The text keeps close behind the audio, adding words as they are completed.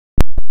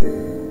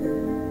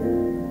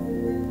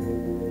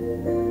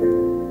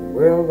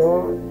Well,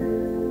 Lord,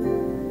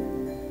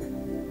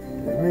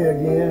 it's me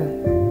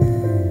again,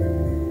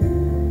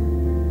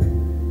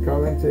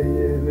 coming to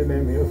you in the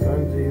name of your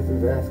Son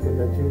Jesus, asking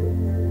that you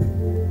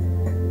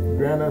would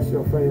grant us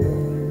your favor,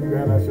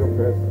 grant us your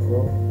presence,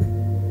 Lord.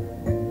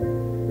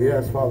 We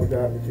ask, Father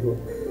God, that you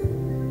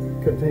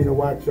would continue to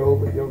watch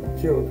over your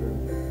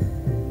children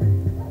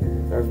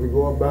as we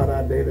go about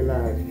our daily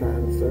lives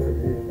trying to serve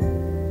you.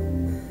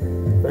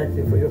 Thank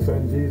you for your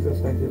Son Jesus.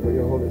 Thank you for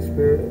your Holy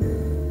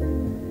Spirit.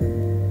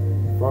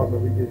 Father,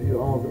 we give you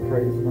all the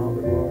praise and all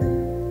the glory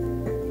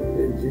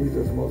in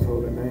Jesus' most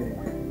holy name.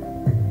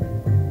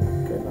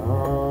 And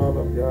all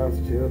of God's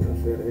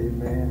children said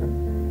amen,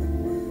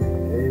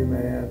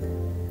 amen,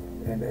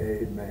 and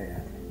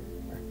amen.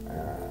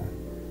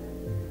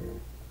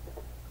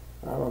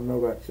 I don't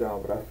know about y'all,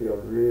 but I feel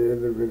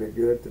really, really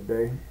good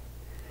today.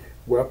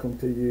 Welcome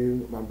to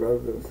you, my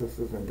brothers and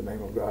sisters, in the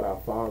name of God our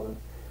Father,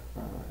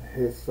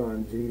 His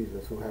Son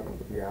Jesus, who happens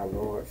to be our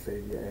Lord,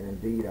 Savior, and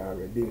indeed our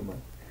Redeemer,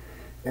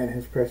 and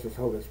His precious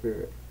Holy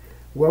Spirit.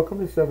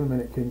 Welcome to 7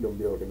 Minute Kingdom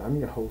Building. I'm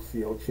your host,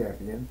 C.O.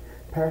 Champion,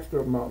 pastor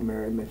of Mount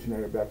Mary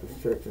Missionary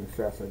Baptist Church in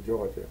Sassa,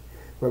 Georgia,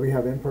 where we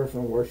have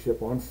in-person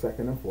worship on 2nd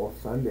and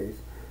 4th Sundays.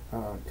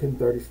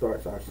 10:30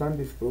 starts our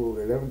Sunday school,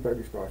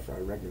 11:30 starts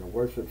our regular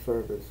worship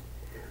service.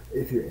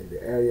 If you're in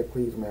the area,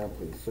 please, ma'am,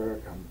 please, sir,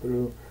 come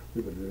through.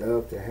 We would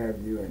love to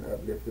have you and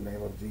uplift the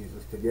name of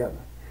Jesus together.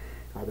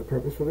 The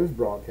purpose for this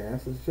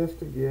broadcast is just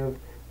to give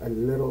a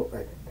little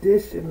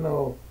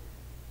additional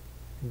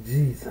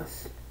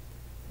Jesus,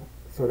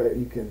 so that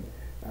you can.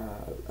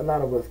 A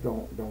lot of us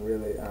don't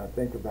really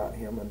think about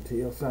Him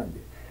until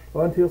Sunday,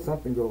 or until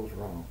something goes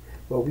wrong.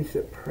 But we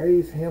should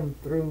praise Him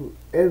through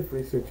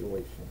every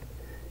situation,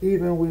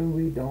 even when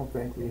we don't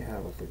think we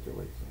have a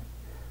situation.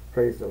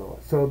 Praise the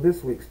Lord. So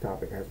this week's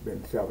topic has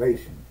been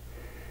salvation.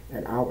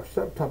 And our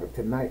subtopic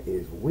tonight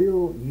is,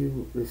 will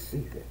you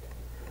receive it?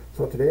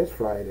 So today is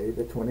Friday,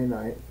 the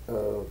 29th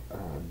of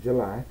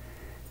July.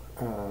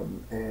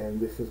 And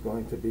this is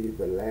going to be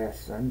the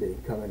last Sunday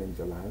coming in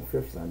July, the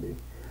 5th Sunday.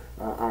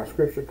 Our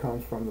scripture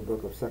comes from the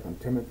book of 2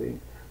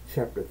 Timothy,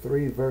 chapter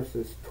 3,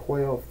 verses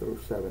 12 through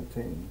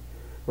 17,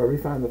 where we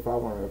find the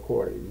following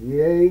recorded.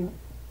 Ye,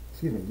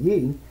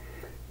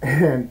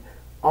 and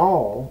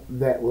all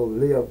that will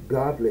live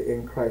godly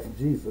in Christ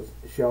Jesus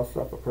shall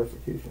suffer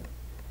persecution.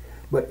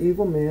 But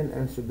evil men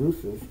and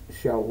seducers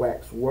shall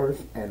wax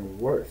worse and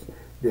worse,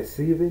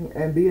 deceiving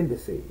and being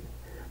deceived.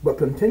 But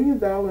continue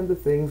thou in the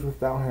things which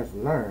thou hast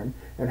learned,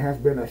 and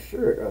hast been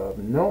assured of,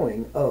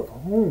 knowing of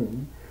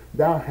whom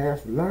thou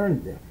hast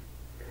learned them,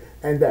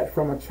 and that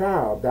from a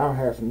child thou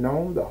hast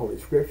known the holy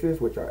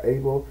scriptures, which are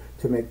able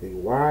to make thee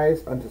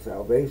wise unto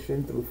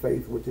salvation through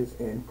faith which is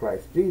in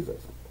Christ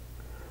Jesus.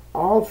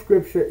 All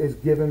scripture is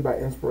given by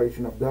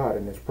inspiration of God,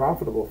 and is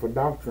profitable for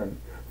doctrine,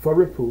 for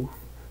reproof,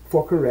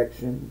 for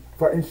correction,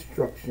 for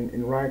instruction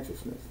in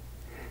righteousness,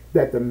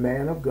 that the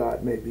man of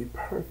God may be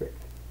perfect,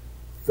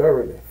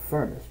 thoroughly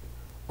furnished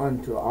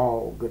unto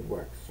all good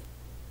works.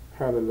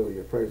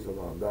 Hallelujah. Praise the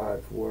Lord.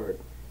 God's word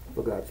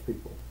for God's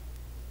people.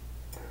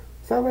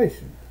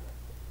 Salvation.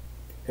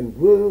 And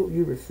will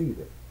you receive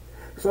it?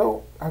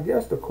 So I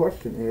guess the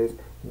question is,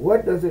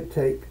 what does it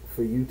take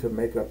for you to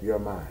make up your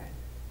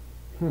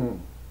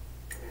mind?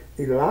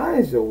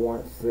 Elijah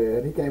once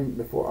said, he came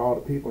before all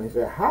the people and he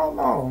said, how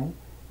long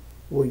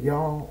will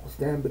y'all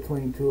stand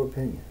between two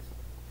opinions?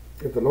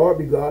 If the Lord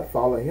be God,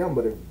 follow him.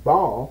 But if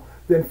Baal,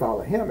 then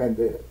follow him. And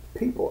the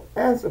people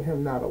answered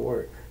him not a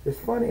word. It's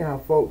funny how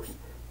folks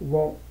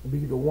won't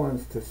be the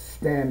ones to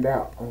stand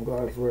out on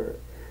God's word.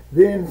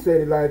 Then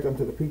said Elijah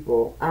unto the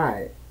people,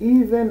 I,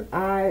 even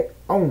I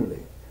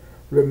only,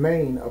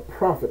 remain a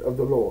prophet of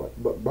the Lord.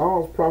 But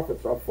Baal's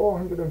prophets are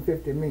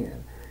 450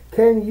 men.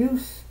 Can you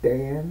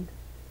stand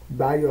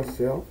by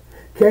yourself?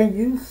 Can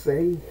you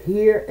say,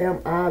 here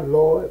am I,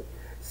 Lord,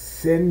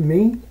 send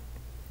me?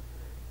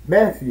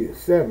 Matthew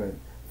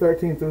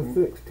 7:13 through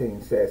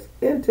 16 says,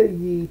 enter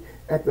ye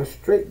at the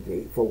strait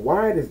gate, for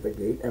wide is the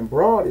gate, and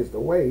broad is the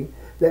way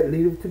that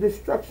leadeth to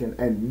destruction,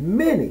 and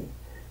many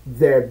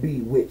there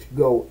be which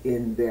go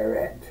in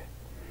thereat.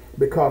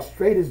 Because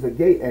strait is the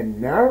gate,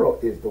 and narrow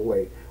is the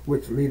way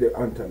which leadeth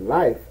unto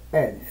life,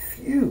 and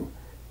few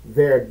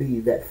there be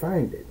that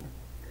find it.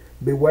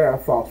 Beware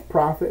of false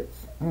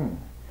prophets,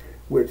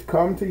 which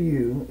come to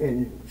you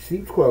in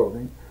sheep's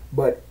clothing,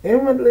 but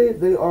inwardly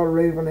they are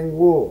ravening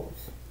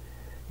wolves.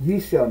 Ye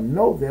shall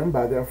know them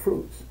by their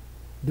fruits.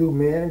 Do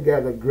men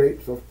gather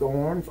grapes of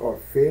thorns, or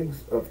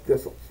figs of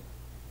thistles?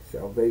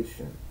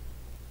 Salvation.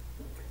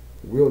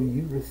 Will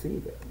you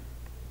receive it?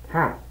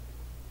 How?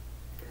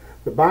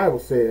 The Bible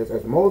says,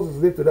 as Moses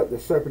lifted up the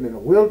serpent in the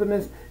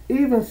wilderness,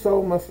 even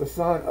so must the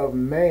Son of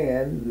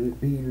Man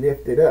be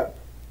lifted up.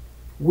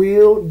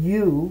 Will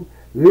you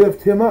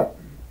lift him up,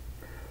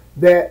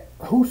 that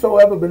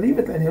whosoever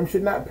believeth in him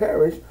should not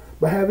perish,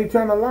 but have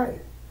eternal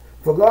life?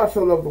 For God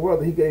so loved the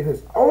world that he gave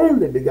his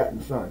only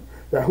begotten Son,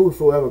 that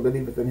whosoever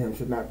believeth in him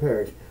should not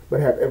perish,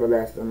 but have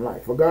everlasting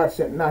life. For God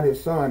sent not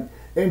his Son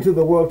into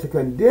the world to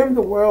condemn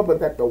the world, but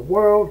that the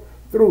world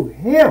through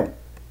him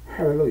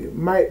hallelujah,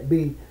 might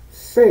be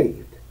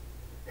saved.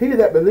 He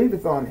that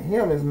believeth on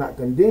him is not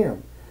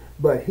condemned,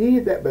 but he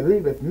that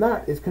believeth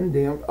not is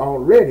condemned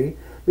already,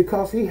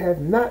 because he hath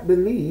not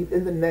believed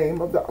in the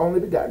name of the only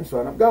begotten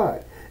Son of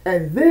God.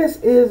 And this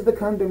is the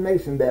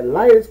condemnation, that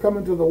light is come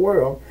into the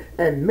world,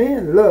 and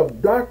men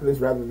love darkness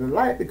rather than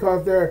light,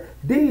 because their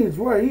deeds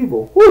were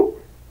evil. Whew!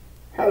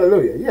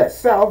 Hallelujah. Yes,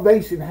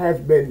 salvation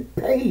has been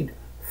paid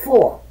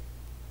for.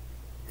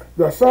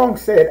 The song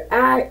said,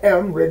 I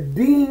am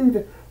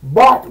redeemed,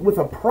 bought with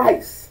a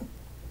price.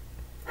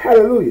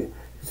 Hallelujah.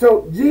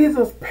 So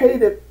Jesus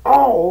paid it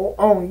all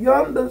on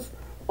yonder's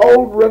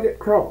old rugged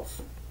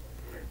cross.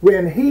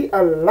 When he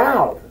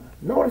allowed,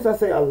 notice I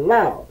say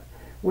allowed,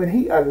 when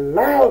he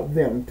allowed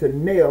them to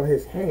nail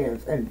his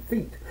hands and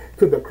feet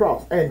to the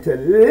cross and to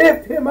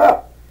lift him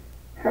up.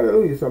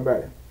 Hallelujah,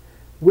 somebody.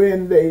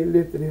 When they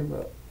lifted him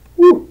up.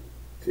 Woo!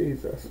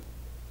 Jesus.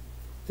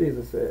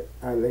 Jesus said,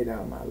 I lay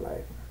down my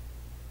life.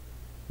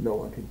 No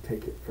one can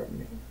take it from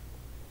me.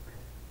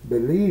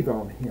 Believe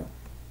on him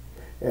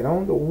and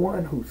on the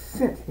one who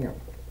sent him.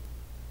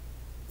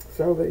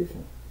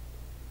 Salvation.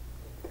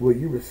 Will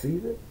you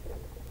receive it?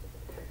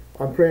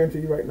 I'm praying to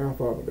you right now,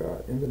 Father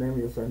God, in the name of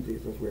your Son,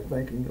 Jesus. We're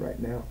thanking you right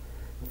now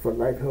for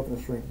life, health, and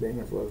strength being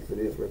as well as it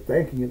is. We're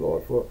thanking you,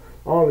 Lord, for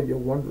all of your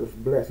wondrous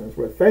blessings.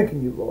 We're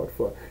thanking you, Lord,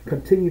 for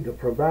continuing to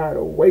provide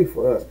a way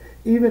for us,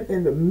 even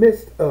in the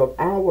midst of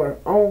our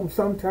own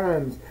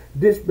sometimes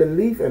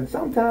disbelief and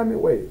sometimes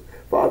ways.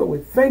 Father, we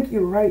thank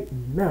you right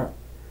now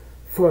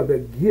for the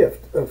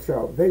gift of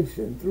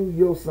salvation through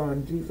your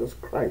Son, Jesus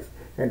Christ,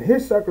 and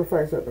his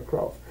sacrifice at the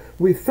cross.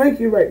 We thank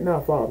you right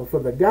now, Father, for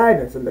the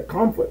guidance and the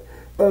comfort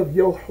of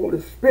your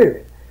Holy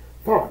Spirit.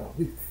 Father,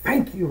 we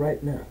thank you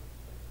right now.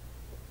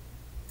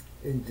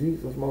 In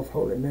Jesus' most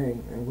holy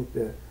name, and with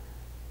the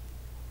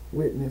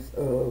witness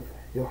of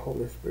your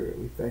Holy Spirit,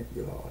 we thank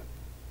you, Lord.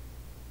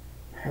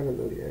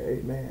 Hallelujah.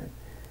 Amen.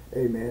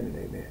 Amen and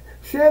amen.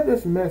 Share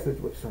this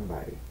message with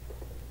somebody.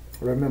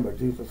 Remember,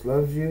 Jesus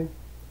loves you,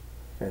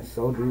 and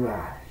so do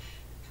I.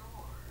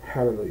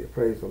 Hallelujah.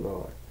 Praise the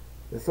Lord.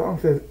 The song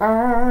says,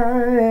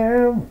 I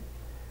am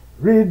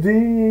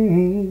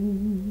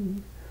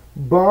redeemed,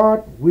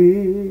 bought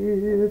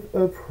with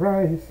a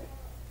price.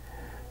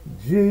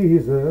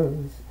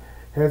 Jesus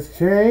has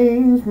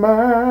changed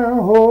my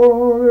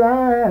whole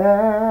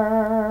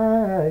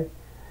life.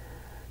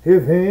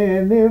 If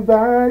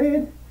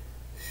anybody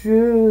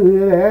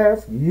should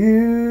ask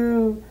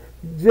you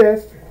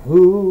just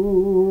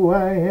who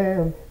I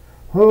am,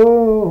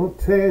 oh,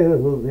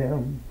 tell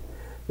them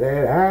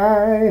that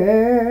I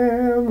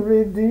am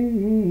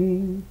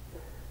redeemed.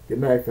 Good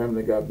night,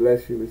 family. God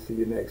bless you. We'll see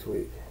you next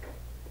week.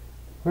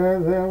 Where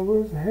there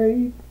was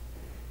hate,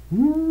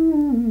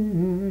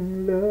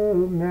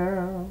 love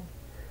now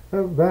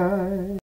abides.